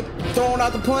wanna get thrown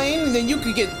out the plane? Then you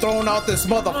can get thrown out this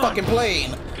motherfucking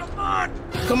plane. Come on.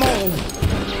 Come on.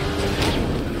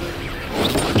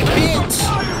 Bitch.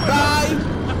 Bye.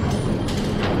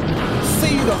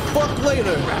 See you the fuck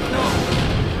later.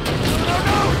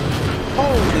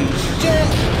 Holy shit.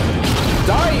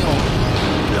 Damn.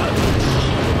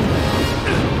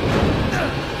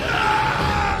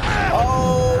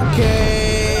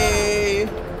 Okay.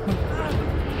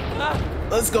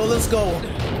 Let's go, let's go.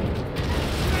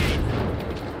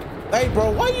 Hey,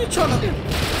 bro, why are you trying to...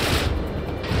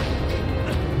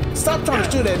 Stop trying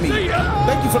to shoot at me.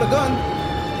 Thank you for the gun.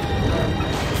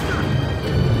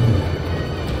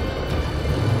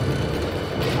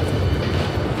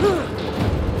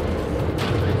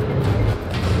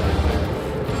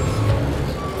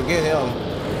 Forget him.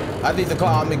 I need to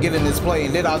climb and get in this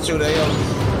plane, then I'll shoot at him.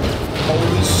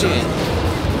 Holy shit.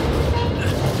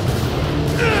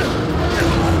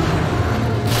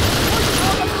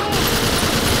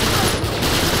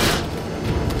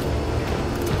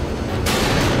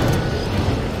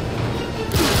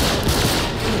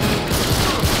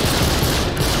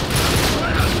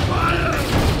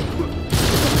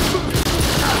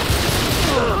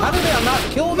 How did I not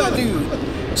kill that dude?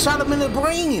 Shot him in the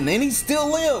brain and he still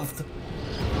lived.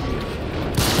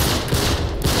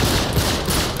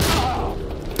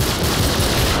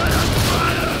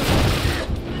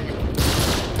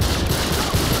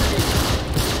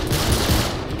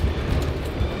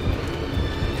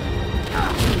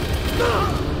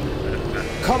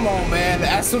 Come on, man.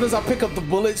 As soon as I pick up the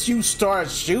bullets, you start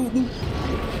shooting.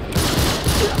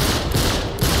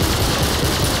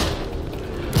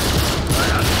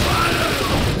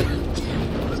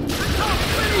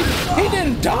 He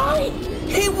didn't die.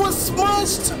 He was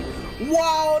smushed.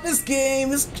 Wow, this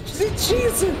game is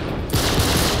cheesy.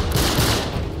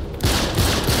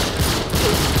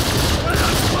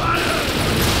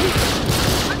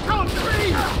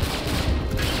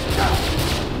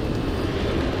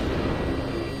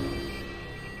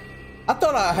 I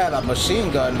thought I had a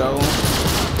machine gun though.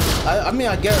 I mean,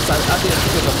 I guess I didn't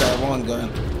pick up that one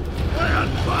gun.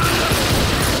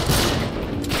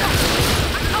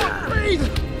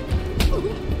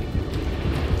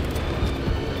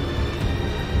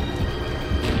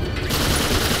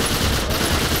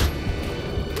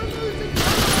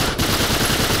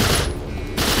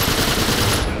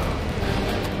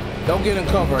 Don't get in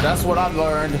cover. That's what I've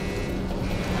learned.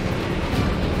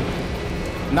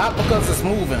 Not because it's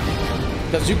moving,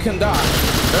 because you can die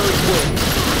very quick.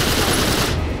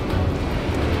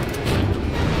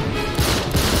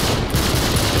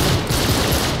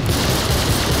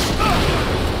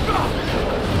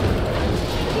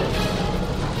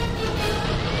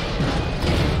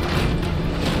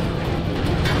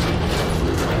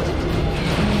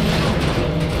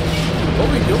 What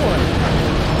are we doing?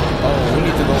 Oh, we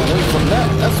need to go away from that.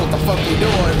 That's what the fuck we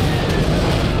doing.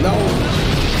 No.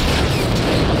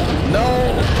 No!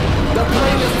 The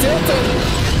plane is tilted!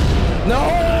 No!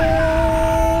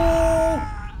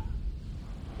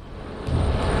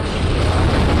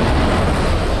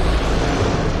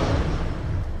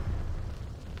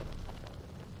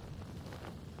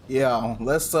 Yeah,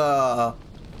 let's oh.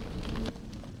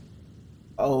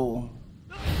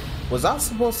 Was I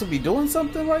supposed to be doing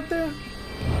something right there?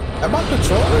 Am I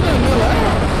controlling in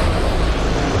midair?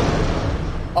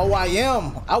 Oh, I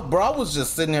am. Bro, I was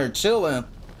just sitting here chilling.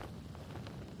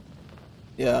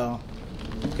 Yeah.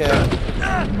 Okay.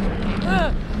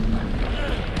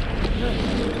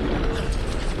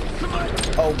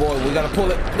 Oh boy, we gotta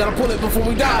pull it. We gotta pull it before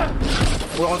we die.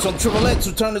 We're on some Triple X,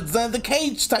 Return to the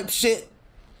Cage type shit.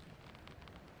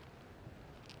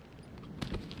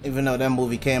 Even though that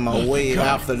movie came out way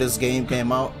after this game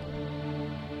came out.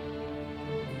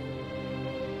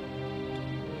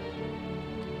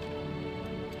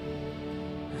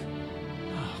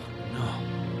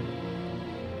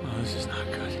 This is not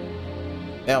good.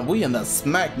 Yeah, we in the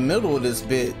smack middle of this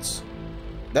bitch.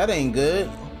 That ain't good.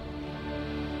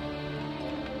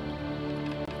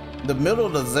 The middle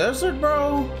of the desert,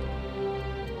 bro?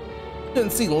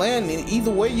 Couldn't see land in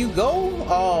either way you go?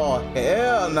 Oh,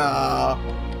 hell nah.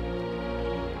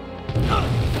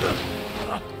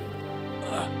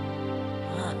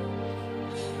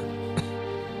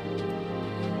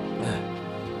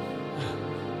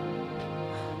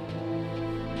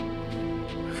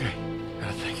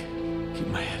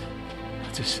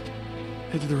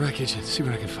 Head to the wreckage and see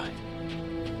what I can find.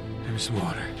 Maybe some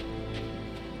water.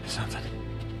 Something.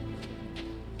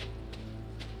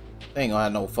 They ain't gonna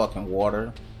have no fucking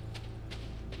water.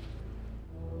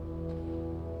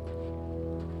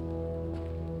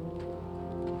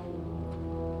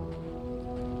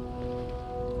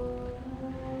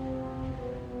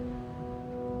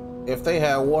 If they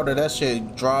had water, that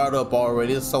shit dried up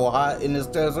already. It's so hot in this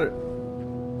desert.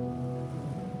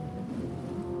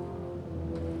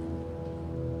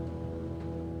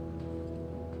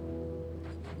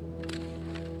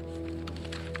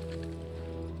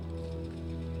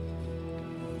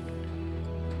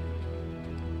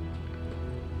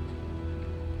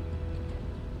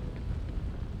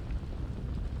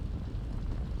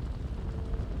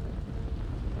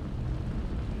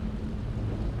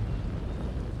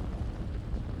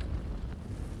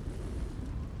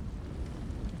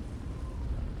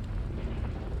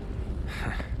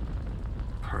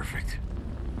 Perfect.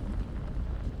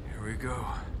 Here we go.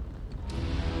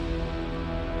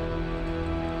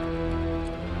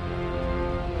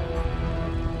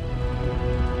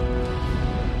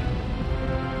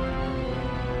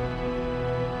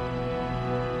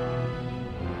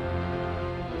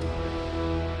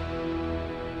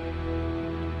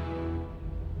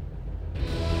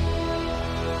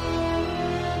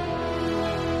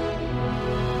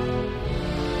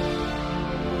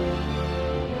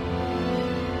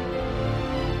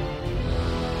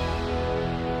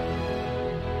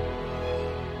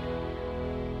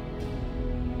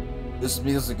 This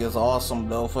music is awesome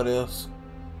though for this.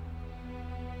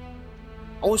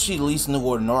 I wish he at least knew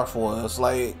where north was.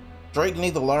 Like, Drake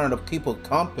need to learn to keep a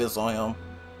compass on him.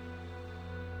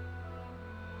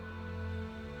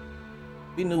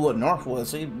 If he knew what north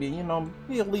was, he'd be, you know,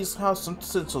 he at least have some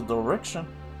sense of direction.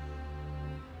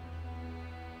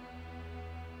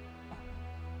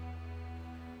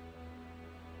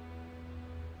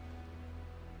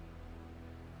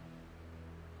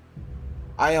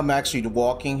 I am actually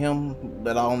walking him,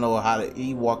 but I don't know how to.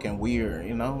 He walking weird,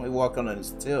 you know. He walking on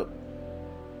his tip,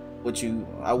 which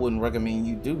I wouldn't recommend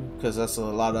you do because that's a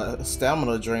lot of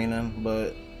stamina draining.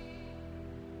 But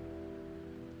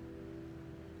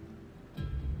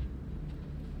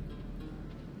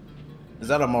is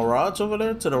that a mirage over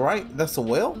there to the right? That's a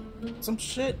well? Some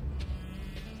shit.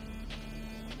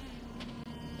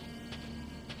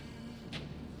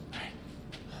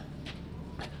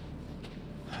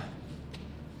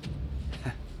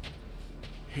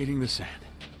 Hating the sand.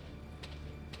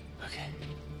 Okay.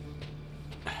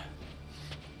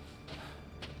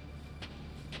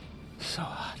 So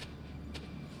hot.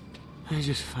 Let me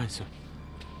just find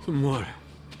some water.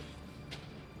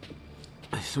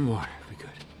 Some water, if we could.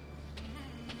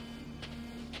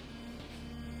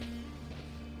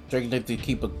 Drake need to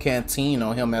keep a canteen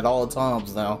on him at all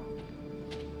times now.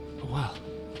 A well.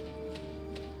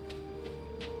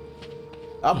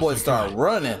 Our boy started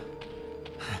running.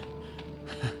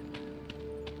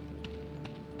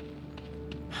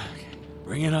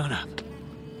 Bring it on up.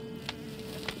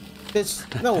 There's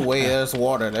no way there's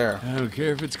water there. I don't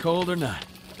care if it's cold or not.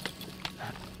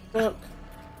 Look.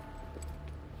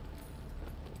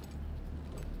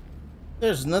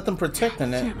 There's nothing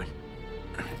protecting it. Damn it.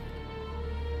 Oh,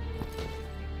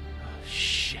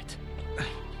 shit.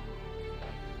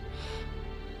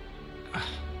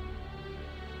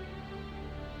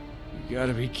 You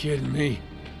gotta be kidding me.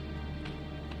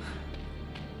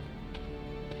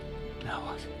 Now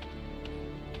what?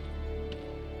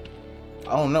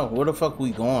 I don't know. Where the fuck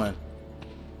we going?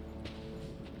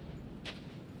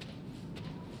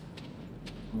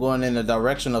 Going in the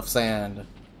direction of sand.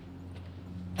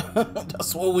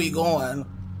 That's where we going.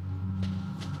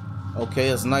 Okay,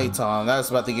 it's nighttime. That's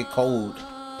about to get cold. Hey.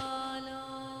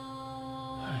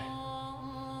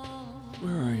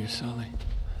 Where are you, Sully?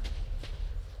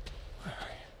 Where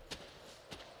are you?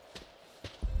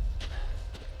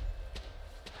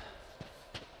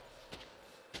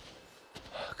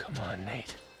 Oh, come on,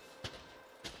 Nate.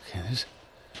 Okay, this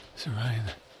is Orion.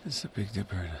 This is a Big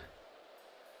Dipper.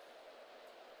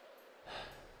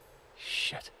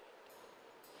 Shit.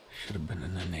 Should have been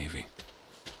in the Navy.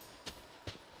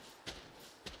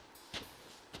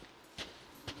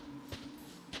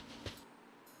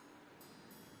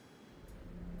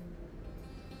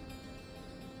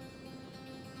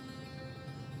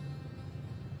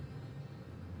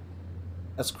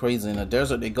 That's crazy. In the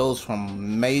desert, it goes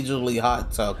from majorly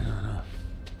hot to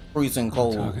freezing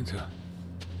cold. I'm talking to.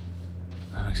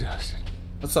 I'm exhausted.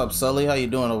 What's up, Sully? How you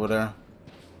doing over there?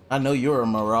 I know you're a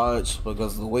mirage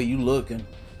because of the way you looking.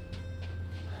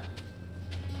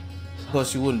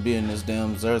 Plus, you wouldn't be in this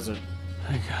damn desert.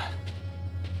 Thank God.